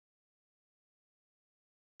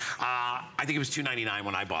I think it was $299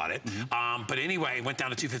 when I bought it. But anyway, it went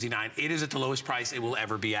down to $259. It is at the lowest price it will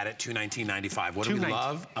ever be at $219.95. What do we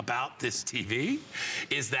love about this TV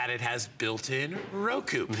is that it has built-in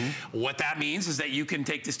Roku. What that means is that you can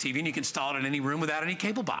take this TV and you can install it in any room without any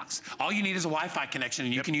cable box. All you need is a Wi-Fi connection,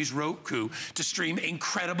 and you can use Roku to stream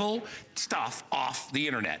incredible stuff off the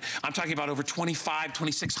internet. I'm talking about over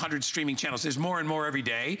 2,600 streaming channels. There's more and more every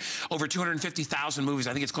day. Over 250,000 movies.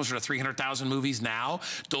 I think it's closer to 300,000 movies now.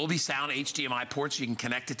 Dolby Sound HDMI ports, so you can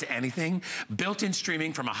connect it to anything. Built-in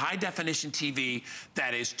streaming from a high-definition TV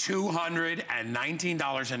that is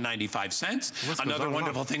 $219.95. Another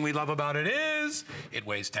wonderful thing we love about it is it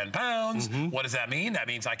weighs 10 pounds. What does that mean? That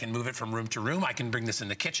means I can move it from room to room. I can bring this in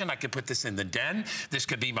the kitchen. I could put this in the den. This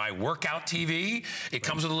could be my workout TV. It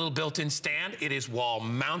comes with a little built-in stand. It is wall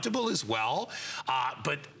mountable as well.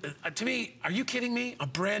 But to me, are you kidding me? A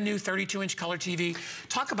brand new 32-inch color TV.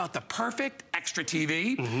 Talk about the perfect extra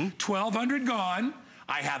TV. 1,200 gone.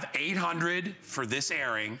 I have 800 for this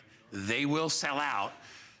airing. They will sell out.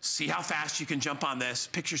 See how fast you can jump on this.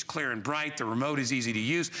 Picture's clear and bright. The remote is easy to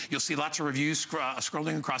use. You'll see lots of reviews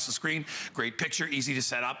scrolling across the screen. Great picture, easy to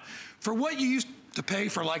set up. For what you used to pay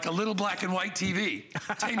for like a little black and white TV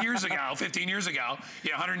 10 years ago, 15 years ago,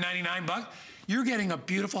 yeah, 199 bucks. You're getting a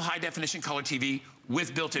beautiful high definition color TV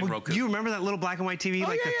with built-in Roku. Do you remember that little black and white TV,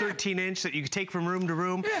 the 13-inch that you could take from room to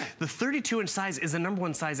room? The 32-inch size is the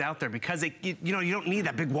 #1 size out there because you don't need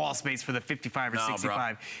that big wall space for the 55 or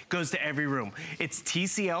 65. It goes to every room. It's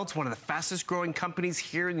TCL. It's one of the fastest growing companies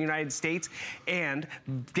here in the United States, and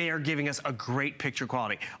they are giving us a great picture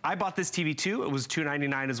quality. I bought this TV too. It was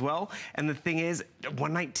 $299 as well, and the thing is,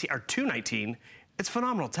 $219. It's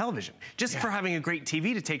phenomenal television, just for having a great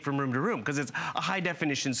TV to take from room to room, because it's a high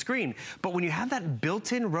definition screen. But when you have that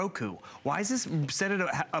built-in Roku, why is this set it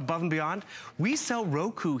above and beyond? We sell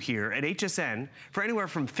Roku here at HSN for anywhere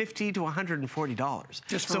from $50 to $140.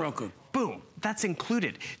 Just for Roku. Boom, that's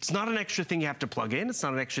included. It's not an extra thing you have to plug in. It's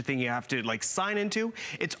not an extra thing you have to like sign into.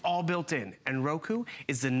 It's all built in. And Roku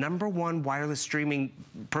is the #1 wireless streaming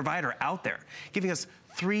provider out there, giving us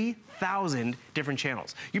 3,000 different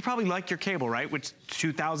channels. You probably like your cable, right? Which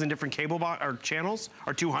 2,000 different cable or channels,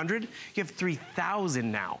 or 200. You have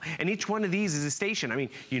 3,000 now. And each one of these is a station. I mean,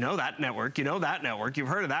 you know that network, you know that network, you've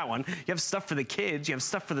heard of that one. You have stuff for the kids, you have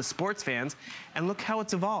stuff for the sports fans, and look how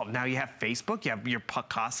it's evolved. Now you have Facebook, you have your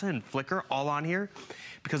Picasa and Flickr all on here,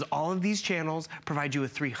 because all of these channels provide you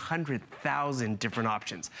with 300,000 different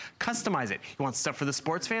options. Customize it. You want stuff for the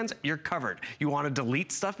sports fans? You're covered. You want to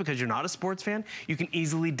delete stuff because you're not a sports fan? You can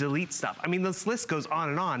easily delete stuff. I mean, this list goes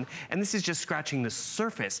on, and this is just scratching the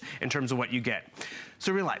surface in terms of what you get.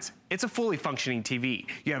 So realize, it's a fully functioning TV.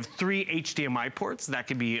 You have 3 HDMI ports. That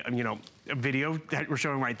could be, a video that we're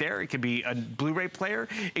showing right there. It could be a Blu-ray player.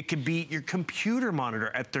 It could be your computer monitor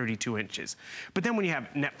at 32 inches. But then when you have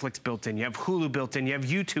Netflix built in, you have Hulu built in, you have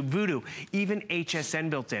YouTube, Vudu, even HSN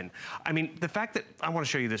built in. I mean, the fact that, I want to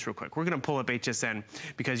show you this real quick. We're going to pull up HSN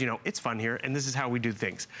because, it's fun here, and this is how we do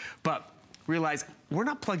things. But realize, we're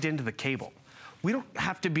not plugged into the cable. We don't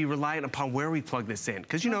have to be reliant upon where we plug this in.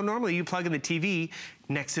 Because, normally you plug in the TV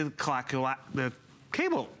next to the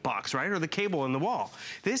cable box, right? Or the cable in the wall.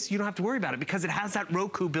 This, you don't have to worry about it because it has that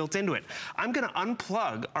Roku built into it. I'm gonna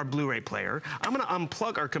unplug our Blu-ray player. I'm gonna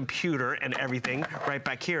unplug our computer and everything right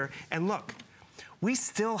back here. And look, we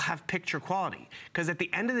still have picture quality. Because at the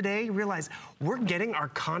end of the day, realize we're getting our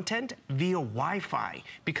content via Wi-Fi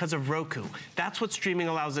because of Roku. That's what streaming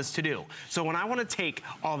allows us to do. So when I want to take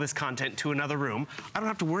all this content to another room, I don't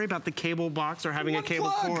have to worry about the cable box or having a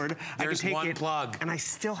cable cord. There's I can take one it, plug. and I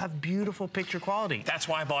still have beautiful picture quality. That's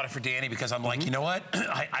why I bought it for Danny, because I'm like, you know what?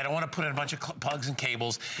 I don't want to put in a bunch of plugs and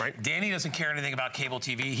cables. Right. Danny doesn't care anything about cable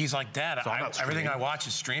TV. He's like, Dad, everything I watch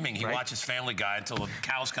is streaming. He watches Family Guy until the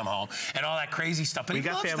cows come home and all that crazy stuff. But he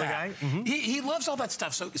loves Family Guy. He loves all that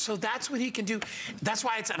stuff. So that's what he can do. That's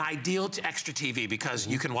why it's an ideal extra TV, because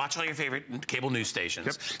you can watch all your favorite cable news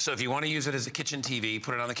stations. So if you want to use it as a kitchen TV,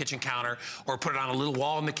 put it on the kitchen counter or put it on a little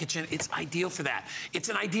wall in the kitchen, it's ideal for that. It's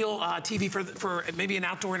an ideal TV for maybe an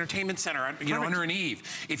outdoor entertainment center, under an eave.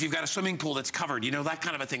 If you've got a swimming pool that's covered, that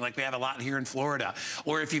kind of a thing, like we have a lot here in Florida.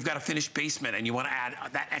 Or if you've got a finished basement and you want to add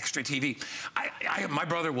that extra TV. My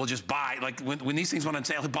brother will just buy, like when these things went on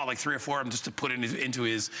sale, he bought like 3 or 4 of them just to put into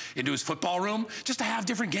his football room, just to have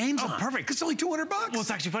different games on. Perfect. It's only $200. Well, it's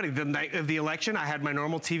actually funny. The night of the election, I had my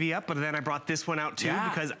normal TV up, but then I brought this one out too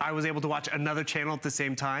because I was able to watch another channel at the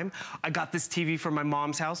same time. I got this TV from my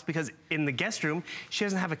mom's house because in the guest room, she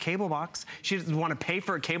doesn't have a cable box. She doesn't want to pay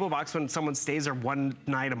for a cable box when someone stays there one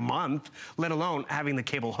night a month, let alone having the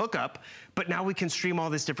cable hookup. But now we can stream all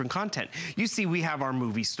this different content. You see, we have our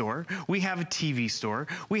movie store, we have a TV store,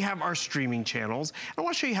 we have our streaming channels. I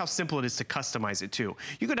want to show you how simple it is to customize it too.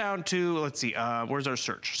 You go down to, let's see, where's our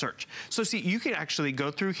search? Search. So see, you can actually go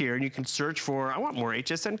through here and you can search for, I want more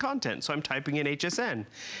HSN content. So I'm typing in HSN.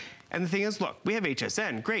 And the thing is, look, we have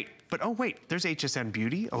HSN, great. But oh wait, there's HSN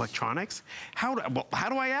Beauty, Electronics. How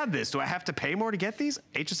do I add this? Do I have to pay more to get these?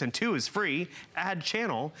 HSN 2 is free, add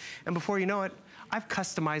channel, and before you know it, I've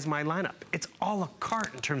customized my lineup. It's a la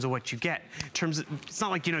carte in terms of what you get. In terms of, it's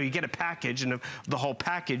not like, you know, you get a package and the whole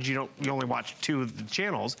package, you only watch 2 of the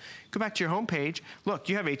channels. Go back to your home page. Look,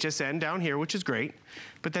 you have HSN down here, which is great.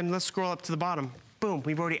 But then let's scroll up to the bottom. Boom,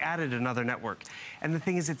 we've already added another network. And the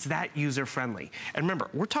thing is, it's that user-friendly. And remember,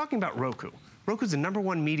 we're talking about Roku. Roku's the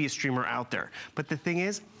 #1 media streamer out there. But the thing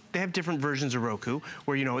is, they have different versions of Roku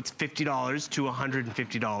where, you know, it's $50 to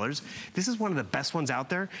 $150. This is one of the best ones out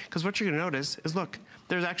there because what you're gonna notice is, look,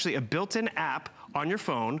 there's actually a built-in app on your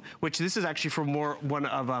phone, which this is actually for one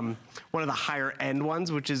of the higher end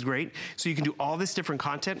ones, which is great. So you can do all this different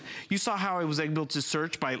content. You saw how I was able to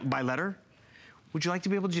search by letter? Would you like to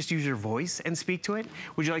be able to just use your voice and speak to it?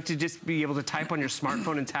 Would you like to just be able to type on your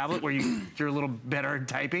smartphone and tablet where you're a little better at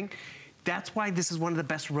typing? That's why this is one of the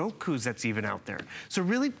best Rokus that's even out there. So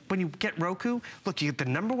really, when you get Roku, look, you get the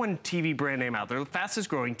 #1 TV brand name out there, the fastest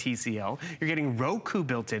growing TCL. You're getting Roku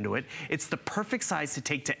built into it. It's the perfect size to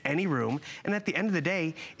take to any room. And at the end of the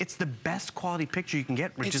day, it's the best quality picture you can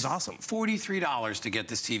get, which is awesome. $43 to get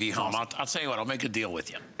this TV home. Awesome. I'll tell you what, I'll make a deal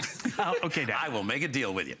with you. Okay, Dad. I will make a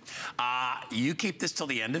deal with you. You keep this till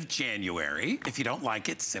the end of January. If you don't like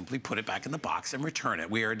it, simply put it back in the box and return it.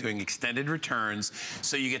 We are doing extended returns,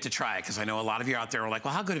 so you get to try it. Because I know a lot of you out there are like,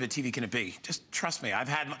 well, how good of a TV can it be? Just trust me. I've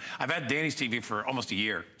had Danny's TV for almost a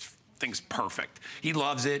year. Thing's perfect. He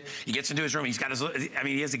loves it. He gets into his room. He's got his,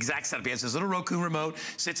 he has the exact setup. He has his little Roku remote,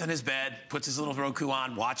 sits on his bed, puts his little Roku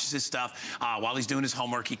on, watches his stuff. While he's doing his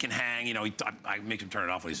homework, he can hang. You know, I make him turn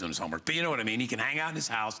it off when he's doing his homework. But you know what I mean? He can hang out in his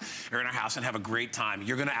house or in our house and have a great time.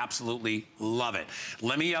 You're going to absolutely love it.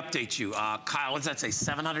 Let me update you. Kyle, what does that say?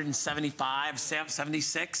 775,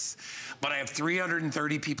 76? But I have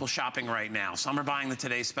 330 people shopping right now. Some are buying the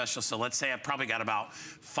Today Special. So let's say I've probably got about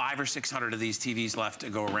 500 or 600 of these TVs left to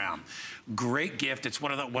go around. Great gift. It's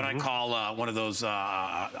one of the, what I call one of those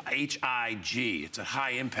HIG. It's a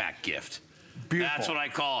high impact gift. Beautiful. That's what I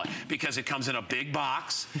call it, because it comes in a big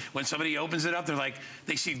box. When somebody opens it up, they're like,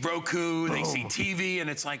 they see Roku, they see TV, and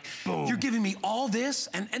it's like, you're giving me all this,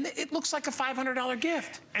 and it looks like a $500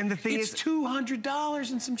 gift. And the thing is, it's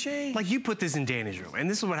 $200 and some change. Like, you put this in Danny's room, and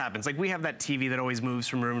this is what happens. Like, we have that TV that always moves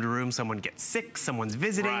from room to room. Someone gets sick, someone's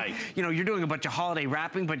visiting. Right. You know, you're doing a bunch of holiday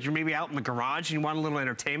wrapping, but you're maybe out in the garage and you want a little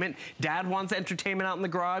entertainment. Dad wants entertainment out in the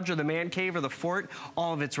garage or the man cave or the fort.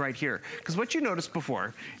 All of it's right here. Because what you noticed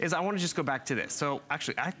before is, I want to just go back to this. So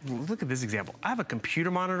actually, look at this example. I have a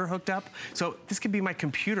computer monitor hooked up. So this could be my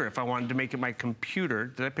computer if I wanted to make it my computer.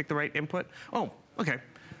 Did I pick the right input? Oh, okay.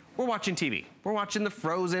 We're watching TV. We're watching the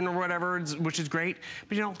Frozen or whatever, which is great.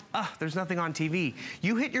 But you know, there's nothing on TV.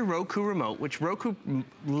 You hit your Roku remote, which Roku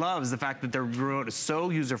loves the fact that their remote is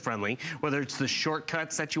so user-friendly, whether it's the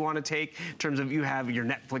shortcuts that you want to take, in terms of you have your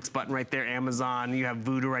Netflix button right there, Amazon, you have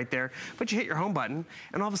Vudu right there, but you hit your home button,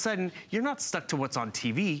 and all of a sudden, you're not stuck to what's on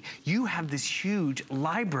TV. You have this huge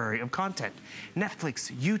library of content.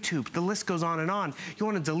 Netflix, YouTube, the list goes on and on. You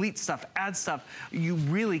want to delete stuff, add stuff, you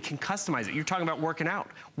really can customize it. You're talking about working out.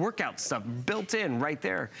 Workout stuff built in right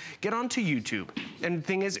there. Get onto YouTube. And the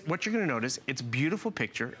thing is, what you're gonna notice, it's a beautiful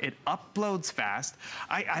picture. It uploads fast.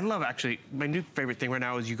 I love, actually, my new favorite thing right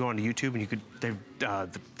now is you go onto YouTube and you could,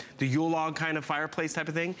 the Yule log kind of fireplace type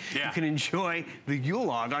of thing. Yeah. You can enjoy the Yule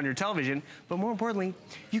log on your television, but more importantly,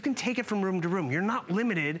 you can take it from room to room. You're not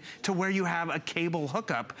limited to where you have a cable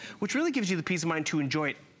hookup, which really gives you the peace of mind to enjoy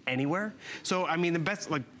it anywhere. So, I mean, the best,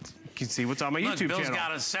 like, you can see what's on my YouTube channel. Bill's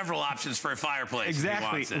got several options for a fireplace.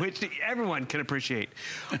 Exactly, which everyone can appreciate.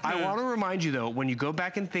 I want to remind you though, when you go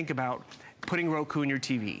back and think about putting Roku in your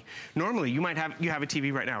TV, normally you have a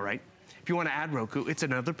TV right now, right? If you want to add Roku, it's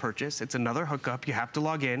another purchase, it's another hookup, you have to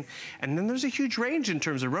log in, and then there's a huge range in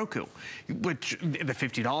terms of Roku, which the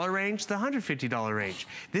 $50 range, the $150 range.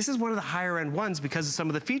 This is one of the higher end ones because of some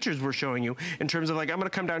of the features we're showing you in terms of, like, I'm going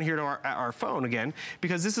to come down here to our phone again,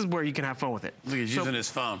 because this is where you can have fun with it. Look, he's using his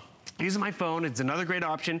phone. Using my phone, it's another great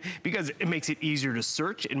option because it makes it easier to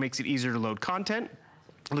search, it makes it easier to load content.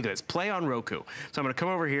 Look at this, play on Roku. So I'm gonna come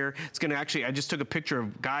over here. It's gonna actually, I just took a picture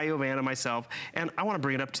of Guy Ovan and myself, and I wanna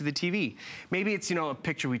bring it up to the TV. Maybe it's, you know, a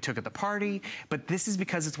picture we took at the party, but this is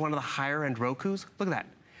because it's one of the higher end Rokus. Look at that.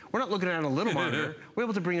 We're not looking at a little monitor. We're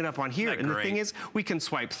able to bring it up on here. And the thing is, we can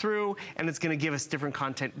swipe through, and it's going to give us different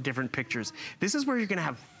content, different pictures. This is where you're going to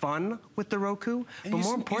have fun with the Roku, but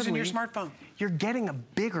more importantly, using your smartphone. You're getting a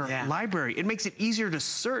bigger library. It makes it easier to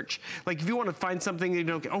search. Like if you want to find something, you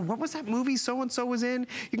know, oh, what was that movie so-and-so was in?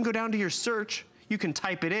 You can go down to your search. You can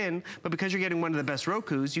type it in, but because you're getting one of the best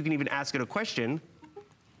Rokus, you can even ask it a question.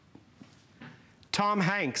 Tom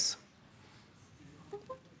Hanks.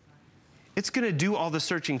 It's gonna do all the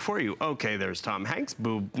searching for you. Okay, there's Tom Hanks.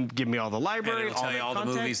 Boom, give me all the library, and it'll tell you all the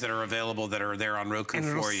movies that are available that are there on Roku and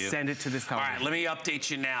for you. Send it to this television. All right, let me update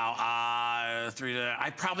you now.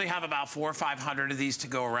 I probably have about 400 or 500 of these to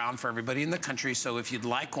go around for everybody in the country. So if you'd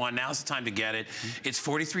like one, now's the time to get it. It's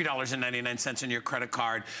 $43.99 on your credit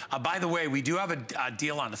card. By the way, we do have a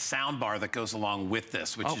deal on a sound bar that goes along with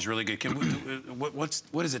this, which is really good. Can we,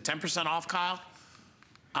 what is it? 10% off, Kyle,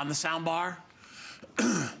 on the sound bar?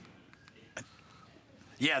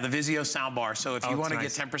 Yeah, the Vizio soundbar. So if you want to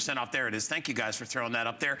get 10% off, there it is. Thank you guys for throwing that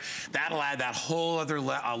up there. That'll add that whole other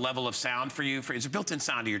level of sound for you. It's a built-in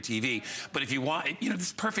sound to your TV. But if you want, you know, this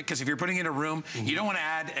is perfect because if you're putting in a room, you don't want to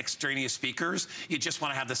add extraneous speakers. You just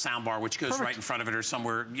want to have the soundbar, which goes right in front of it or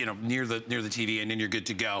somewhere, you know, near the TV, and then you're good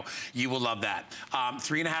to go. You will love that.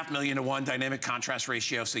 3.5 million to 1 dynamic contrast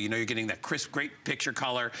ratio, so you know you're getting that crisp, great picture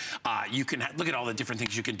color. You can look at all the different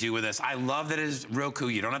things you can do with this. I love that it is Roku.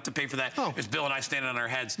 You don't have to pay for that. There's Bill and I standing on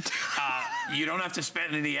our heads. You don't have to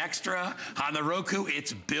spend any extra on the Roku.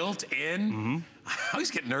 It's built in. I always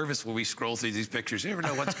get nervous when we scroll through these pictures. You never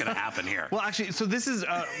know what's going to happen here. Well, actually, so this is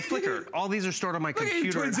Flickr. All these are stored on my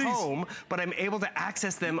computer at home, but I'm able to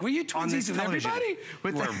access them on this television.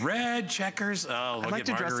 With the red checkers. Oh, I like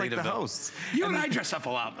to dress like the hosts. You and I dress up a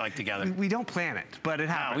lot like together. We don't plan it, but it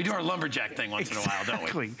happens. We do our lumberjack thing once in a while,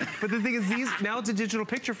 don't we? But the thing is, now it's a digital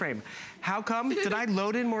picture frame. How come? Did I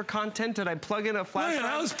load in more content? Did I plug in a flash drive?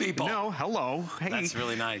 Look at those people. No, hello. Hey. That's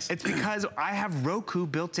really nice. It's because I have Roku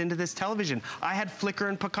built into this television. I had Flickr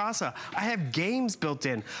and Picasa. I have games built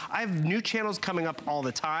in. I have new channels coming up all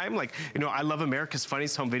the time. Like, you know, I love America's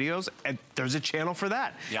Funniest Home Videos, and there's a channel for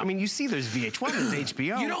that. I mean, you see there's VH1, there's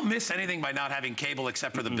HBO. You don't miss anything by not having cable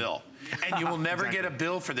except for the bill. And you will never get a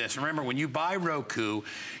bill for this. Remember, when you buy Roku,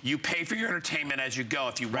 you pay for your entertainment as you go.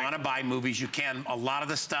 If you want to buy movies, you can. A lot of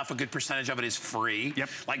the stuff, a good percentage of it is free.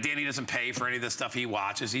 Like Danny doesn't pay for any of the stuff he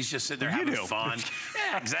watches. He's just sitting there having fun.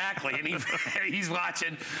 Yeah, exactly. And he's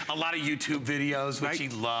watching a lot of YouTube videos, which he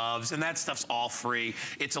loves, and that stuff's all free.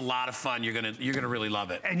 It's a lot of fun. You're gonna really love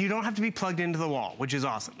it. And you don't have to be plugged into the wall, which is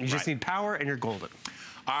awesome. You just need power, and you're golden.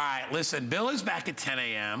 All right, listen, Bill is back at 10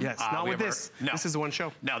 a.m. Yes, not with this. No. This is the one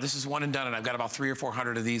show. No, this is one and done, and I've got about 300 or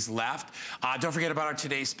 400 of these left. Don't forget about our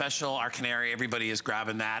today's special, our Canary. Everybody is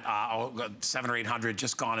grabbing that. 700 or 800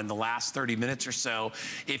 just gone in the last 30 minutes or so.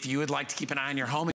 If you would like to keep an eye on your home,